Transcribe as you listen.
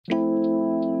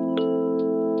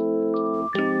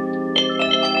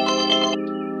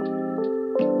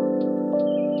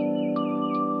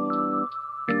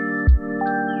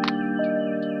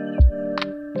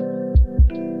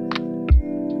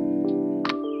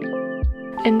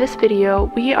In this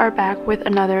video, we are back with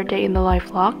another day in the life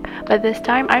vlog, but this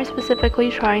time I'm specifically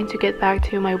trying to get back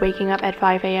to my waking up at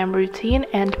 5 a.m. routine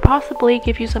and possibly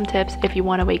give you some tips if you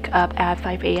want to wake up at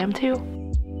 5 a.m. too.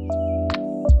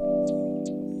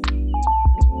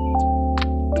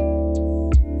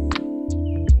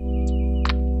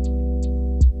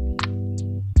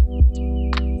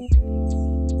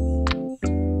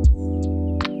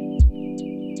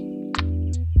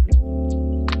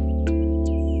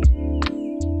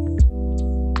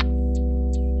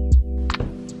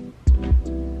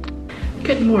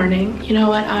 Good morning. You know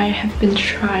what, I have been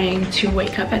trying to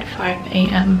wake up at 5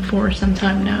 a.m. for some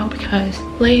time now because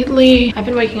lately I've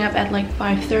been waking up at like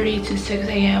 5:30 to 6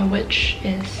 a.m. which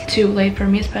is too late for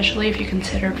me, especially if you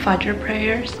consider Fajr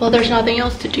prayers. Well, there's nothing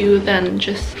else to do than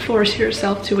just force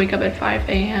yourself to wake up at 5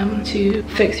 a.m. to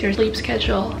fix your sleep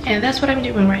schedule, and that's what I'm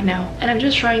doing right now. And I'm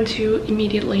just trying to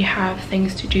immediately have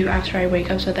things to do after I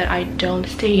wake up so that I don't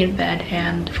stay in bed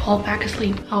and fall back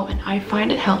asleep. Oh, and I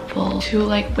find it helpful to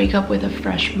like wake up with a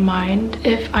fresh mind.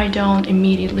 If I don't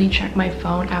immediately check my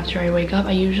phone after I wake up,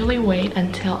 I usually wait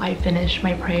until I finish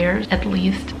my prayers at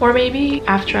least, or maybe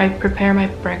after I prepare my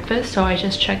breakfast, so I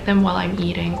just check them while I'm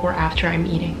eating or after I'm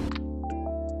eating.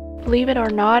 Believe it or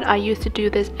not, I used to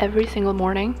do this every single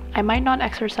morning. I might not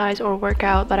exercise or work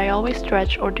out, but I always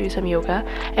stretch or do some yoga,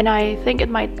 and I think it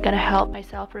might gonna help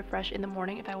myself refresh in the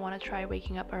morning if I want to try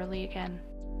waking up early again.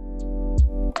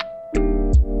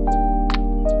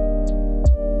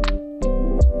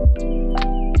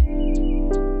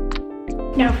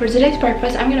 Now for today's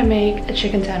breakfast, I'm gonna make a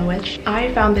chicken sandwich.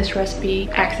 I found this recipe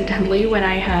accidentally when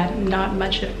I had not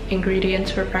much of ingredients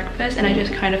for breakfast, and I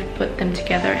just kind of put them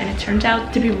together and it turns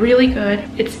out to be really good.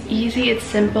 It's easy, it's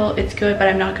simple, it's good, but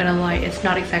I'm not gonna lie, it's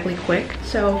not exactly quick.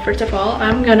 So first of all,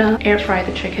 I'm gonna air fry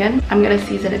the chicken. I'm gonna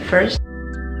season it first.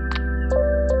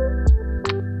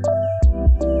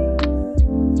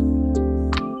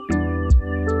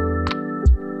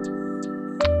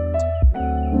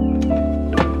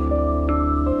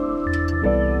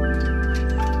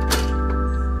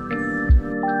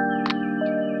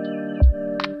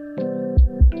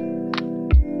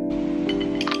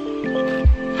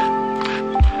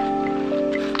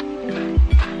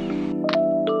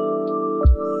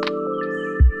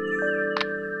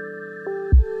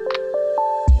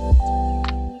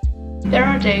 There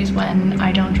are days when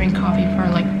I don't drink coffee for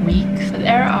like weeks, but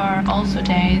there are also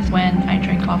days when I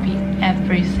drink coffee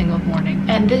every single morning.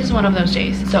 And this is one of those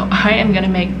days, so I am gonna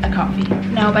make a coffee.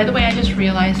 Now, by the way, I just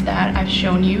realized that I've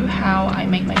shown you how I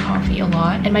make my coffee a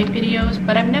lot in my videos,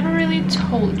 but I've never really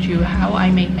told you how I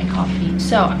make my coffee.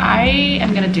 So I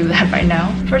am gonna do that right now.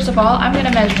 First of all, I'm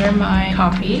gonna measure my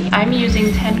coffee. I'm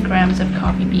using 10 grams of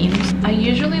coffee beans. I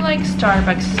usually like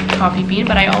Starbucks coffee bean,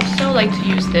 but I also like to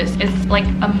use this. It's like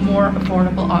a more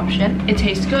affordable option. It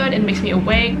tastes good, it makes me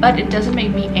awake, but it doesn't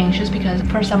make me anxious because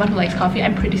for someone who likes coffee,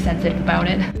 I'm pretty sensitive about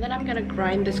it. And then I'm gonna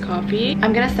grind this coffee.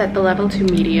 I'm gonna set the level to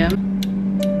medium.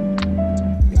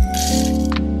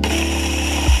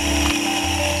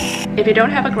 If you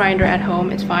don't have a grinder at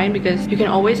home, it's fine because you can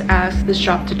always ask the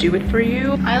shop to do it for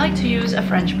you. I like to use a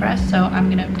French press, so I'm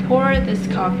gonna pour this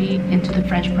coffee into the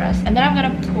French press, and then I'm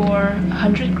gonna pour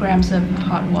 100 grams of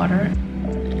hot water.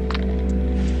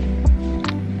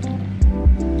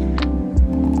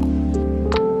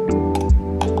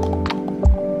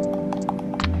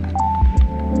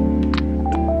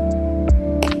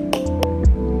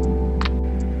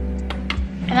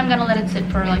 And I'm gonna let it sit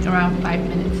for like around 5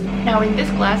 minutes. Now in this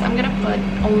glass, I'm gonna put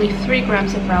only 3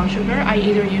 grams of brown sugar. I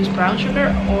either use brown sugar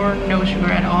or no sugar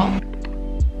at all.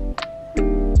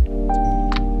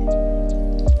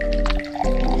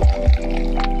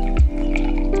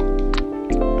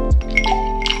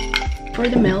 For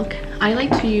the milk, I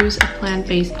like to use a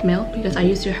plant-based milk because I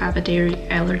used to have a dairy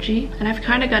allergy, and I've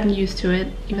kind of gotten used to it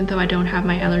even though I don't have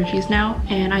my allergies now.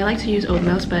 And I like to use oat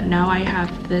milk, but now I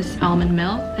have this almond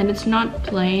milk, and it's not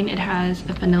plain, it has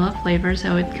a vanilla flavor,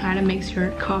 so it kind of makes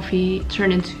your coffee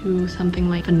turn into something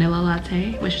like vanilla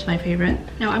latte, which is my favorite.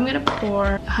 Now I'm gonna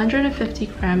pour 150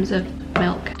 grams of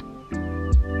milk.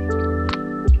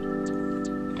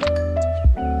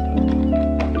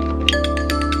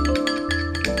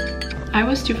 I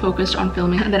was too focused on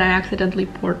filming that I accidentally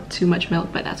poured too much milk,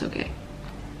 but that's okay.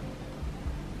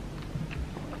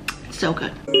 It's so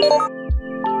good.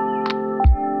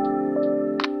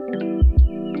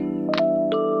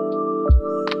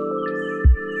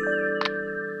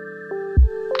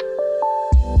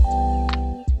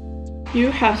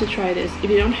 You have to try this. If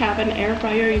you don't have an air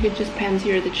fryer, you could just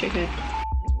pan-sear the chicken.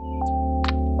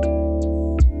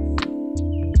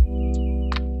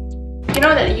 You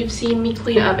know that you've you've seen me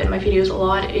clean up in my videos a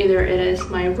lot. Either it is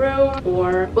my room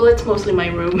or, well, it's mostly my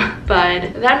room.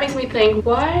 But that makes me think,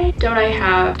 why don't I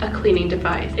have a cleaning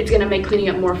device? It's gonna make cleaning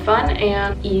up more fun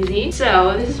and easy.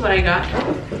 So this is what I got.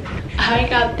 I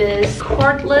got this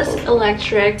cordless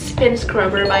electric spin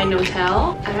scrubber by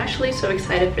Notel. I'm actually so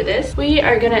excited for this. We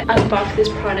are gonna unbox this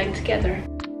product together.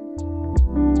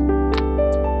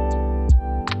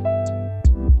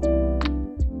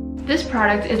 This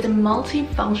product is a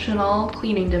multifunctional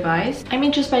cleaning device. I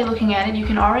mean, just by looking at it, you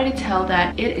can already tell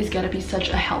that it is gonna be such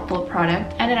a helpful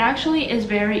product, and it actually is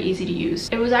very easy to use.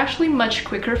 It was actually much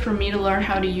quicker for me to learn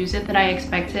how to use it than I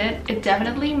expected. It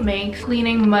definitely makes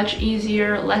cleaning much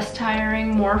easier, less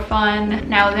tiring, more fun.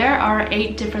 Now, there are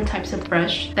 8 different types of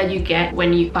brush that you get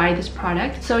when you buy this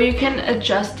product, so you can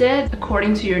adjust it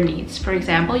according to your needs. For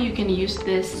example, you can use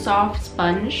this soft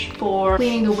sponge for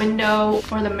cleaning the window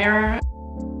or the mirror.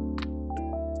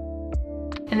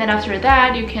 And then after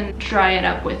that, you can dry it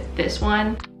up with this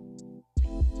one.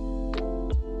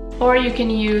 Or you can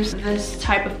use this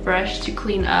type of brush to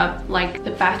clean up like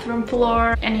the bathroom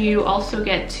floor. And you also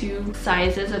get 2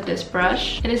 sizes of this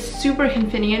brush. It is super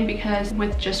convenient because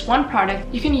with just one product,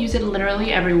 you can use it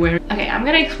literally everywhere. Okay, I'm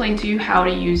gonna explain to you how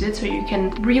to use it so you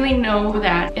can really know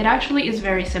that it actually is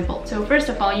very simple. So first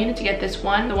of all, you need to get this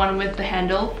one, the one with the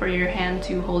handle for your hand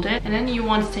to hold it. And then you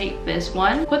want to take this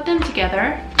one, put them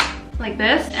together like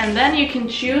this, and then you can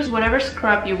choose whatever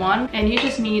scrub you want, and you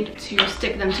just need to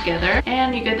stick them together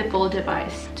and you get the full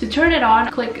device. To turn it on,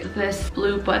 click this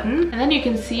blue button, and then you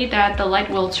can see that the light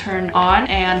will turn on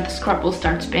and the scrub will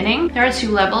start spinning. There are 2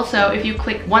 levels, so if you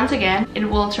click once again, it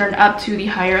will turn up to the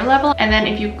higher level, and then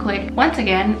if you click once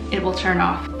again, it will turn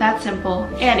off. That's simple.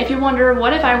 And if you wonder,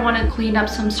 what if I want to clean up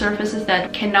some surfaces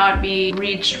that cannot be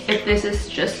reached if this is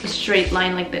just a straight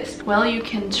line like this? Well, you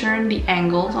can turn the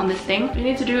angles on this thing. What you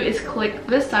need to do is click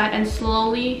this side and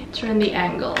slowly turn the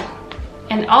angle.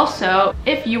 And also,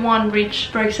 if you want to reach,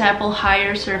 for example,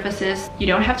 higher surfaces, you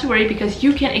don't have to worry because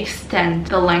you can extend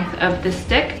the length of the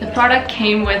stick. The product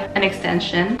came with an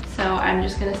extension, so I'm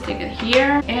just gonna stick it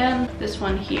here and this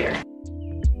one here.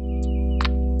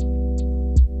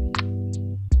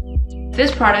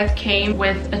 This product came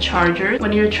with a charger.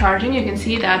 When you're charging, you can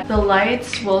see that the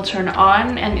lights will turn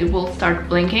on and it will start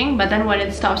blinking, but then when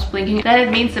it stops blinking, then it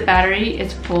means the battery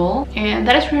is full. And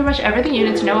that is pretty much everything you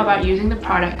need to know about using the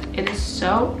product. It is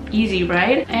so easy,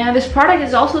 right? And this product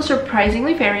is also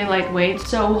surprisingly very lightweight,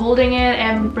 so holding it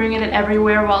and bringing it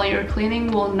everywhere while you're cleaning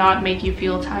will not make you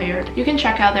feel tired. You can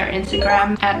check out their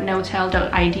Instagram at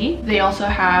notel.id. They also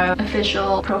have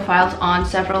official profiles on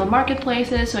several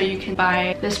marketplaces, so you can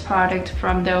buy this product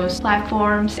from those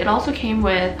platforms. It also came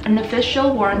with an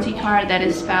official warranty card that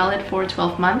is valid for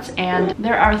 12 months, and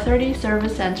there are 30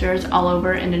 service centers all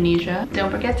over Indonesia. Don't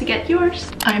forget to get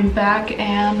yours. I'm back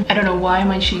and I don't know why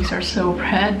my cheeks are so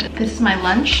red. This is my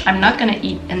lunch. I'm not gonna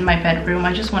eat in my bedroom.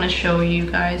 I just want to show you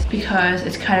guys because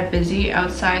it's kind of busy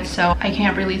outside, so I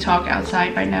can't really talk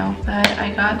outside right now. But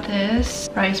I got this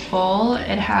rice bowl.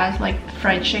 It has like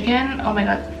fried chicken. Oh my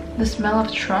god, the smell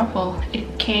of truffle.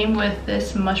 It came with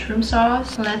this mushroom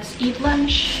sauce. Let's eat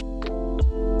lunch.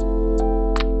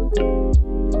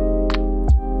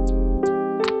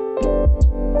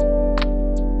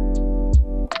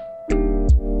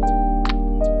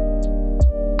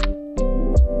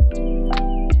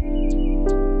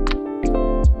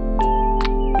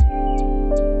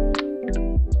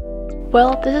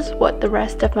 Well, this is what the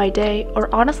rest of my day, or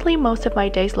honestly most of my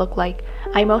days, look like.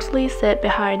 I mostly sit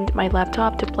behind my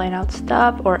laptop to plan out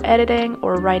stuff, or editing,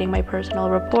 or writing my personal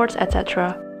reports,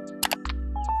 etc.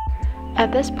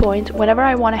 At this point, whenever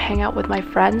I want to hang out with my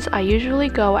friends, I usually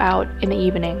go out in the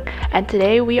evening, and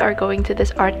today we are going to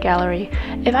this art gallery.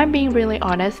 If I'm being really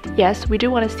honest, yes, we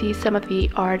do want to see some of the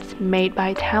arts made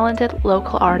by talented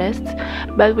local artists,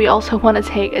 but we also want to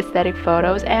take aesthetic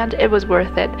photos, and it was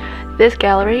worth it. This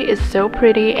gallery is so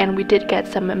pretty and we did get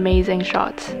some amazing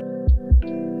shots.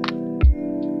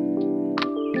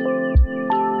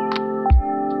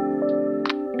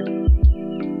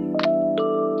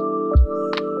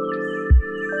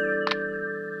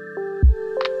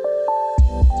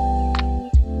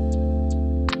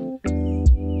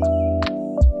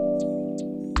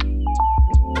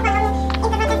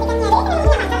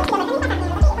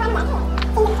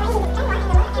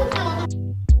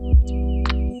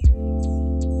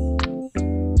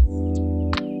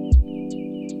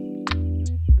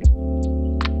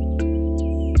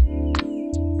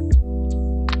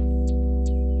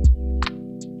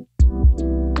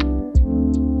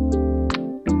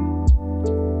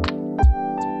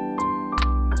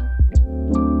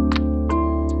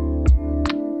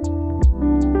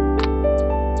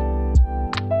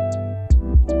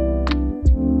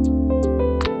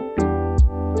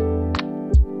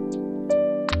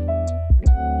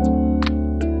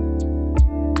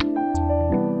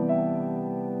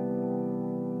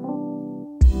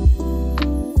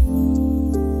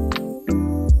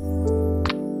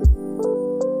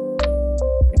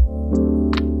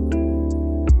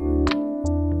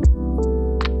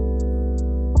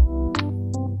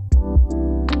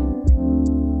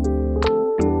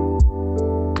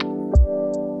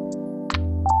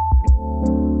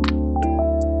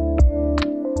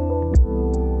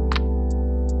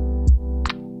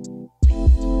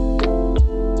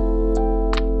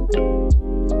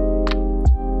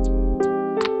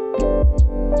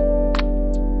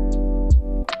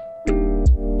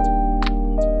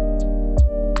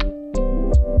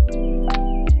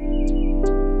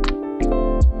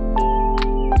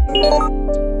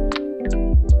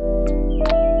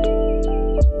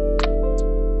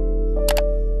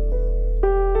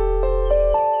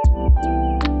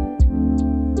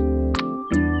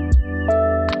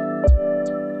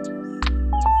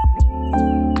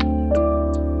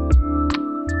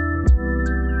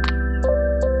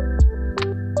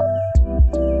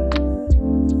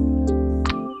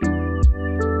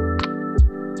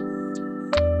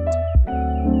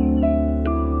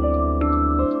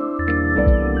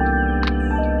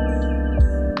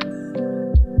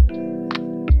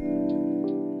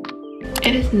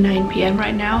 p.m.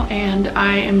 right now and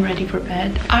I am ready for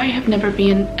bed. I have never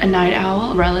been a night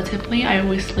owl relatively. I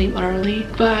always sleep early,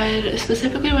 but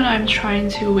specifically when I'm trying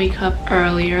to wake up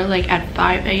earlier, like at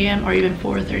 5 a.m. or even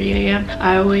 4:30 a.m.,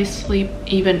 I always sleep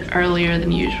even earlier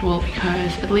than usual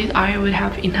because at least I would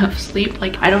have enough sleep.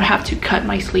 Like I don't have to cut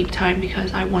my sleep time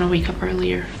because I want to wake up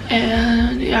earlier.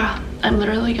 And yeah, I'm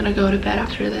literally gonna go to bed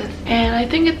after this. And I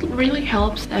think it really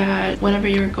helps that whenever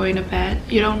you're going to bed,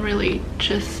 you don't really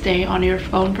just stay on your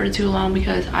phone for too long,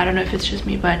 because I don't know if it's just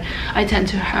me, but I tend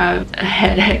to have a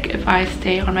headache if I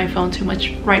stay on my phone too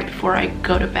much right before I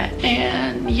go to bed.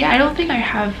 And yeah, I don't think I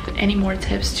have any more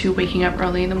tips to waking up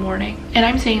early in the morning. And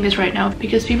I'm saying this right now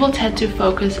because people tend to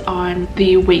focus on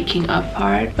the waking up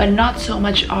part, but not so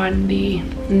much on the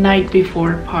night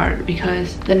before part,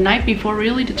 because the night before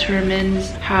really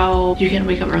determines how you can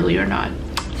wake up early or not.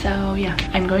 So yeah,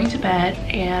 I'm going to bed,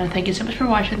 and thank you so much for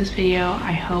watching this video.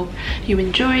 I hope you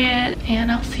enjoy it,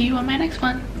 and I'll see you on my next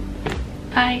one.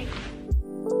 Bye.